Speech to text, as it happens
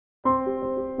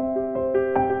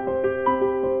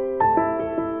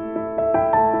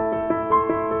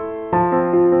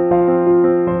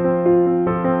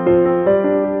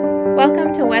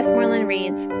Westmoreland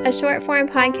Reads, a short-form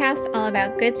podcast all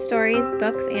about good stories,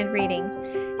 books, and reading.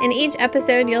 In each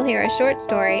episode, you'll hear a short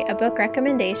story, a book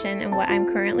recommendation, and what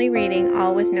I'm currently reading,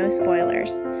 all with no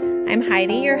spoilers. I'm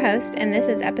Heidi, your host, and this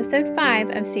is episode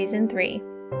 5 of season 3.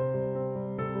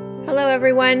 Hello,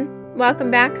 everyone. Welcome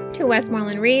back to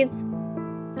Westmoreland Reads.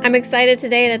 I'm excited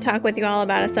today to talk with you all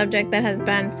about a subject that has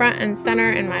been front and center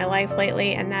in my life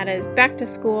lately, and that is back to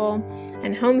school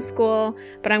and homeschool,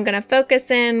 but I'm going to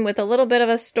focus in with a little bit of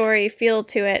a story feel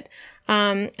to it,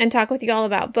 and talk with you all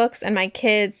about books and my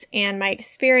kids and my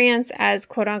experience as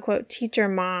quote-unquote teacher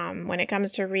mom when it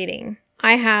comes to reading.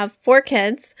 I have 4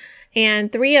 kids,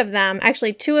 and 3 of them,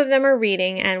 actually 2 of them are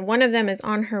reading, and 1 of them is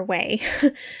on her way.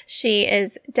 She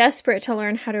is desperate to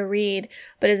learn how to read,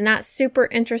 but is not super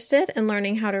interested in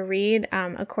learning how to read,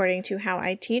 according to how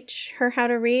I teach her how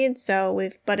to read. So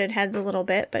we've butted heads a little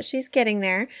bit, but she's getting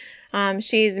there.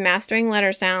 She's mastering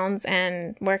letter sounds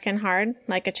and working hard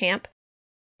like a champ.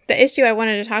 The issue I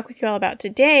wanted to talk with you all about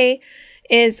today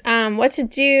is what to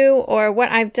do or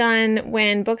what I've done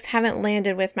when books haven't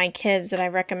landed with my kids that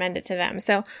I've recommended to them.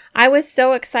 So I was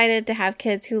so excited to have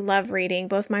kids who love reading.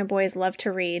 Both my boys love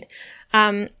to read.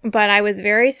 But I was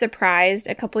very surprised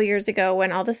a couple years ago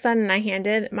when all of a sudden I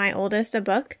handed my oldest a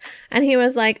book and he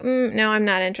was like, no, I'm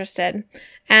not interested.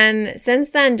 And since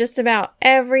then, just about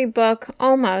every book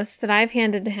almost that I've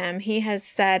handed to him, he has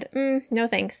said, no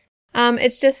thanks.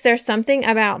 It's just there's something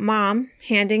about mom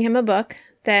handing him a book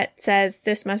that says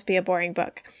this must be a boring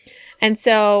book. And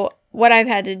so what I've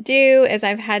had to do is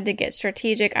I've had to get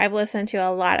strategic. I've listened to a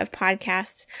lot of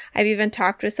podcasts. I've even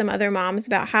talked with some other moms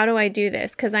about how do I do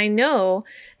this? Because I know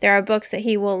there are books that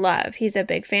he will love. He's a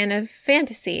big fan of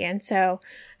fantasy. And so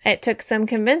it took some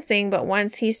convincing, but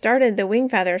once he started the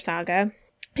Wingfeather Saga,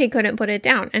 he couldn't put it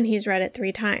down, and he's read it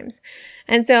 3 times.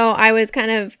 And so I was kind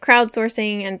of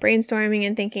crowdsourcing and brainstorming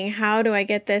and thinking, how do I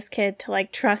get this kid to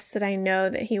trust that I know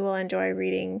that he will enjoy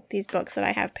reading these books that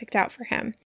I have picked out for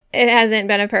him? It hasn't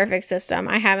been a perfect system.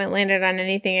 I haven't landed on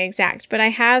anything exact, but I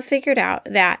have figured out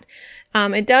that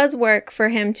it does work for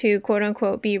him to quote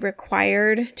unquote be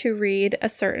required to read a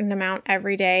certain amount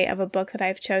every day of a book that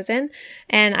I've chosen.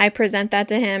 And I present that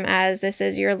to him as this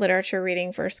is your literature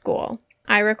reading for school.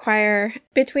 I require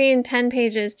between 10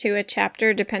 pages to a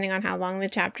chapter, depending on how long the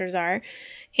chapters are,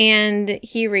 and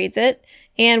he reads it.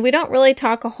 And we don't really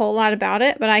talk a whole lot about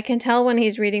it, but I can tell when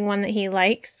he's reading one that he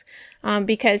likes,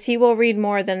 because he will read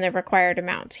more than the required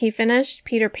amount. He finished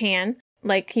Peter Pan,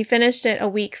 he finished it a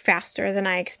week faster than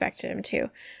I expected him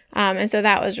to. And so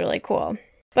that was really cool.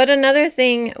 But another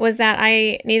thing was that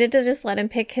I needed to just let him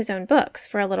pick his own books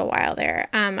for a little while there.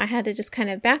 I had to just kind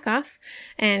of back off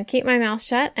and keep my mouth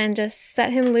shut and just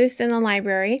set him loose in the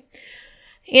library.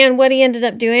 And what he ended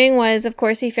up doing was, of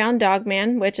course, he found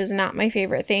Dogman, which is not my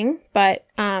favorite thing, but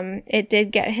it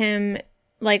did get him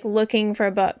looking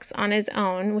for books on his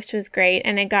own, which was great.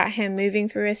 And it got him moving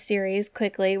through a series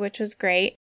quickly, which was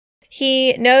great.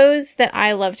 He knows that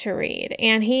I love to read,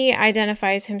 and he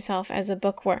identifies himself as a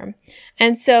bookworm.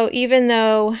 And so even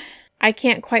though I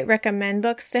can't quite recommend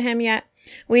books to him yet,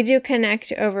 we do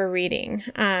connect over reading.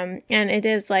 And it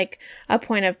is a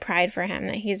point of pride for him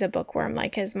that he's a bookworm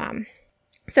like his mom.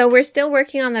 So we're still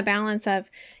working on the balance of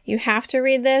you have to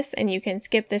read this and you can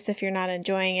skip this if you're not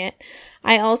enjoying it.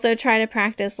 I also try to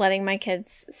practice letting my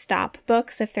kids stop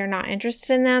books if they're not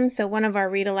interested in them. So one of our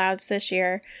read alouds this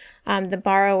year, The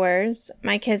Borrowers,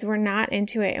 my kids were not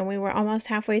into it and we were almost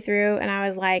halfway through and I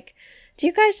was like, do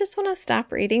you guys just want to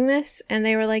stop reading this? And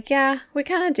they were like, yeah, we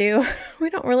kind of do. We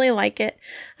don't really like it.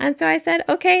 And so I said,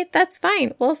 okay, that's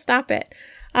fine. We'll stop it.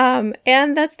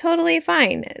 And that's totally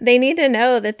fine. They need to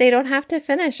know that they don't have to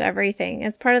finish everything.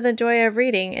 It's part of the joy of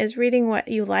reading is reading what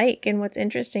you like and what's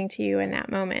interesting to you in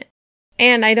that moment.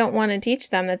 And I don't want to teach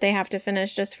them that they have to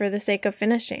finish just for the sake of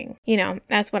finishing.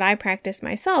 That's what I practice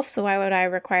myself. So why would I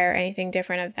require anything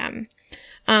different of them?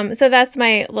 So that's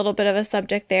my little bit of a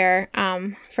subject there,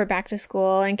 for back to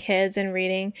school and kids and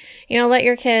reading. Let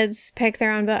your kids pick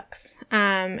their own books.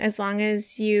 As long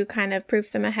as you kind of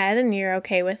proof them ahead and you're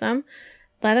okay with them.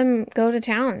 Let them go to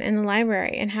town in the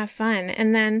library and have fun.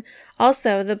 And then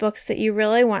also the books that you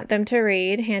really want them to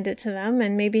read, hand it to them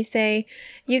and maybe say,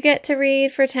 you get to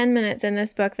read for 10 minutes in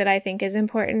this book that I think is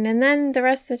important. And then the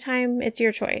rest of the time, it's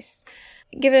your choice.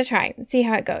 Give it a try. See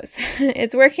how it goes.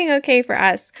 It's working okay for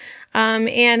us.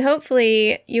 And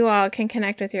hopefully you all can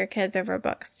connect with your kids over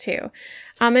books too.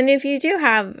 And if you do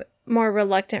have more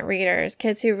reluctant readers,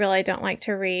 kids who really don't like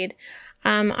to read,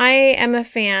 I am a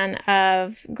fan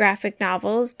of graphic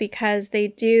novels because they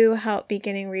do help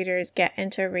beginning readers get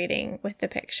into reading with the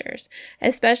pictures,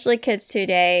 especially kids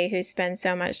today who spend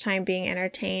so much time being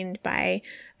entertained by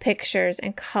pictures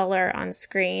and color on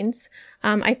screens.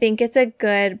 I think it's a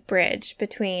good bridge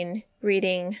between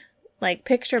reading like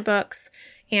picture books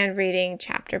and reading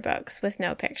chapter books with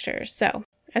no pictures. So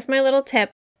that's my little tip.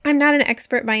 I'm not an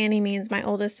expert by any means. My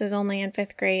oldest is only in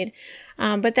 5th grade,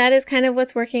 but that is kind of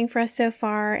what's working for us so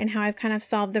far and how I've kind of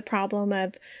solved the problem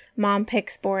of mom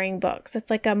picks boring books. It's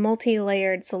like a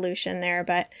multi-layered solution there,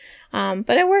 but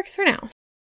it works for now.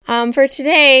 For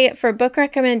today, for book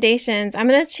recommendations, I'm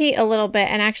going to cheat a little bit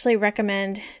and actually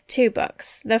recommend 2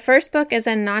 books. The first book is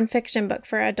a nonfiction book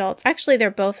for adults. Actually,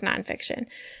 they're both nonfiction.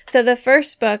 So the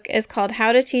first book is called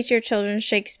How to Teach Your Children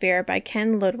Shakespeare by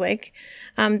Ken Ludwig.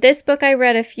 This book I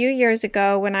read a few years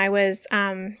ago when I was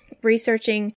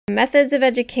researching methods of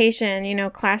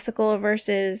education, classical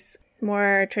versus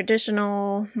more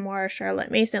traditional, more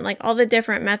Charlotte Mason, like all the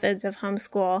different methods of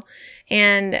homeschool.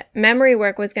 And memory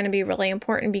work was going to be really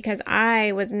important because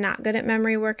I was not good at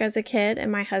memory work as a kid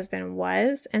and my husband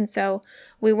was. And so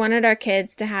we wanted our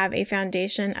kids to have a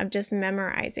foundation of just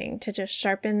memorizing, to just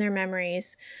sharpen their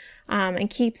memories and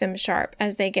keep them sharp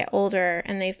as they get older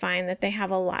and they find that they have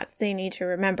a lot they need to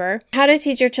remember. How to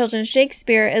Teach Your Children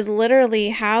Shakespeare is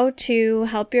literally how to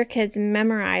help your kids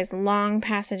memorize long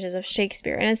passages of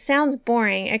Shakespeare. And it sounds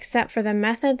boring, except for the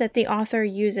method that the author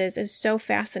uses is so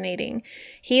fascinating.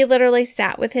 He literally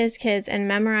sat with his kids and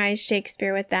memorized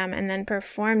Shakespeare with them and then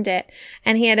performed it.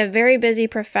 And he had a very busy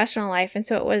professional life. And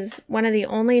so it was one of the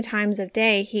only times of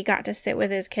day he got to sit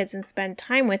with his kids and spend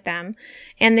time with them.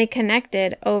 And they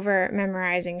connected over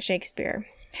memorizing Shakespeare.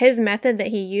 His method that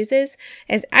he uses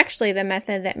is actually the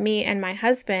method that me and my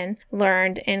husband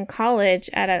learned in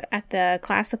college at the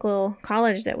classical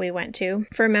college that we went to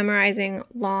for memorizing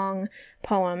long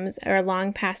poems or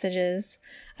long passages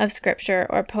of scripture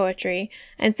or poetry.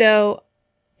 And so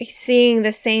seeing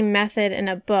the same method in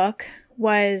a book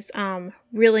was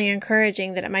really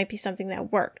encouraging that it might be something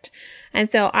that worked. And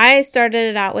so I started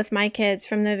it out with my kids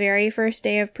from the very first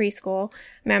day of preschool,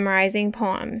 memorizing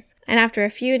poems. And after a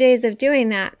few days of doing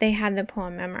that, they had the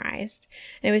poem memorized.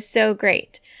 And it was so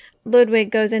great.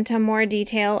 Ludwig goes into more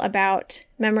detail about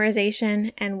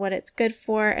memorization and what it's good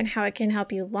for and how it can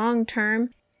help you long term.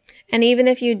 And even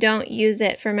if you don't use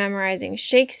it for memorizing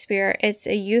Shakespeare, it's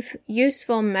a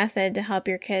useful method to help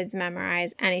your kids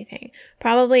memorize anything.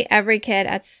 Probably every kid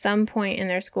at some point in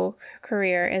their school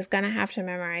career is going to have to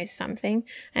memorize something.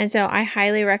 And so I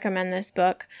highly recommend this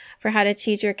book for how to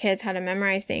teach your kids how to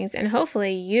memorize things. And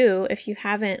hopefully you, if you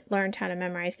haven't learned how to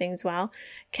memorize things well,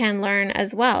 can learn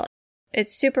as well.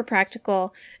 It's super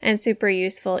practical and super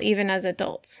useful even as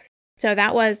adults. So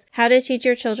that was How to Teach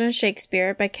Your Children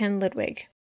Shakespeare by Ken Ludwig.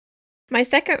 My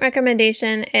second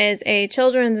recommendation is a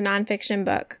children's nonfiction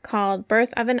book called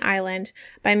Birth of an Island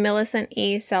by Millicent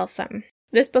E. Selsom.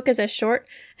 This book is a short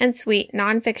and sweet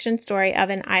nonfiction story of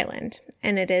an island,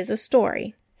 and it is a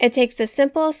story. It takes the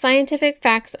simple scientific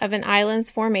facts of an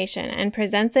island's formation and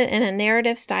presents it in a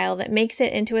narrative style that makes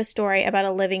it into a story about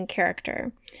a living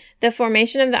character. The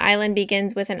formation of the island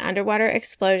begins with an underwater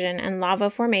explosion and lava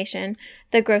formation,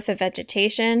 the growth of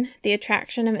vegetation, the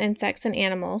attraction of insects and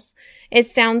animals. It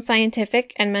sounds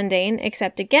scientific and mundane,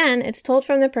 except again, it's told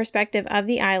from the perspective of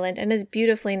the island and is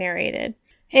beautifully narrated.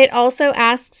 It also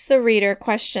asks the reader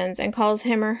questions and calls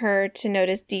him or her to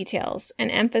notice details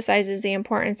and emphasizes the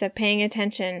importance of paying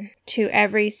attention to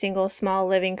every single small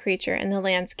living creature in the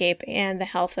landscape and the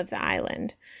health of the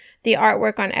island. The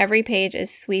artwork on every page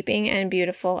is sweeping and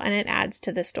beautiful, and it adds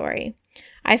to the story.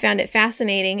 I found it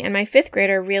fascinating, and my 5th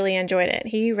grader really enjoyed it.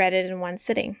 He read it in one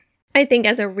sitting. I think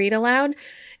as a read aloud,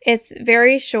 it's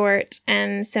very short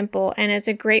and simple, and it's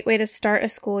a great way to start a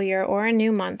school year or a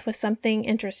new month with something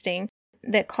interesting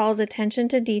that calls attention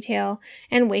to detail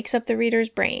and wakes up the reader's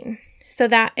brain. So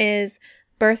that is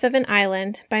Birth of an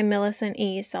Island by Millicent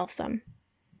E. Selsom.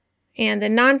 And the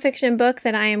nonfiction book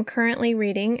that I am currently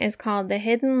reading is called The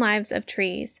Hidden Lives of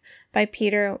Trees by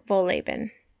Peter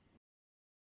Wohlleben.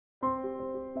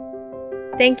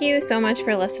 Thank you so much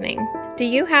for listening. Do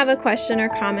you have a question or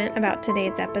comment about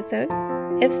today's episode?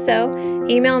 If so,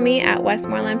 email me at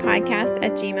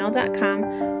westmorelandpodcast@gmail.com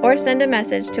or send a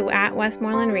message to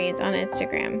 @WestmorelandReads on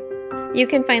Instagram. You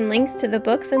can find links to the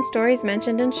books and stories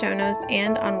mentioned in show notes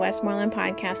and on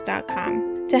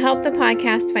westmorelandpodcast.com. To help the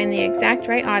podcast find the exact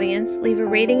right audience, leave a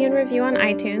rating and review on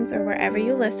iTunes or wherever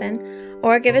you listen,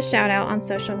 or give a shout out on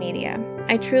social media.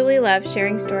 I truly love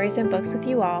sharing stories and books with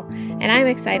you all, and I'm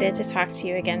excited to talk to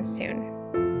you again soon.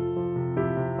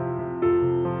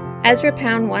 Ezra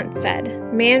Pound once said,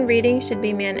 "Man reading should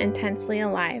be man intensely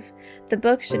alive. The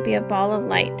book should be a ball of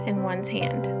light in one's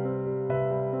hand."